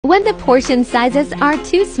when the portion sizes are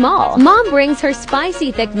too small. Mom brings her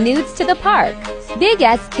spicy thick nudes to the park. Big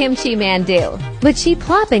as kimchi mandu, but she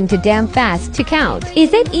plopping too damn fast to count.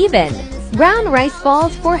 Is it even? Brown rice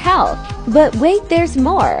balls for health. But wait, there's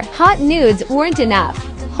more. Hot nudes weren't enough.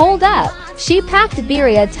 Hold up. She packed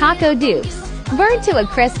birria taco dupes. Burned to a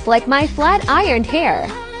crisp like my flat ironed hair.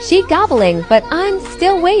 She gobbling, but I'm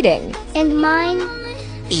still waiting. And mine?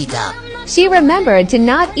 Eat up. She remembered to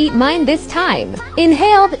not eat mine this time.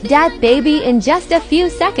 Inhaled that baby in just a few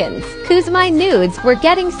seconds, 'cause my nudes were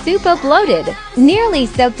getting super bloated. Nearly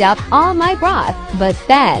soaked up all my broth, but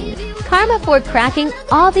then karma for cracking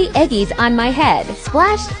all the eggies on my head,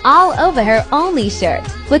 splashed all over her only shirt.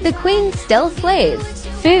 But the queen still slays.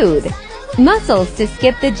 Food. Muscles to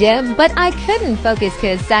skip the gym, but I couldn't focus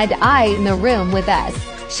 'cause side eye in the room with us.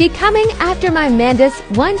 She coming after my mandus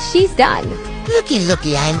once she's done.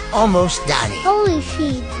 Looky, I'm almost done. Holy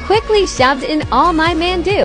shit. Quickly shoved in all my mandu.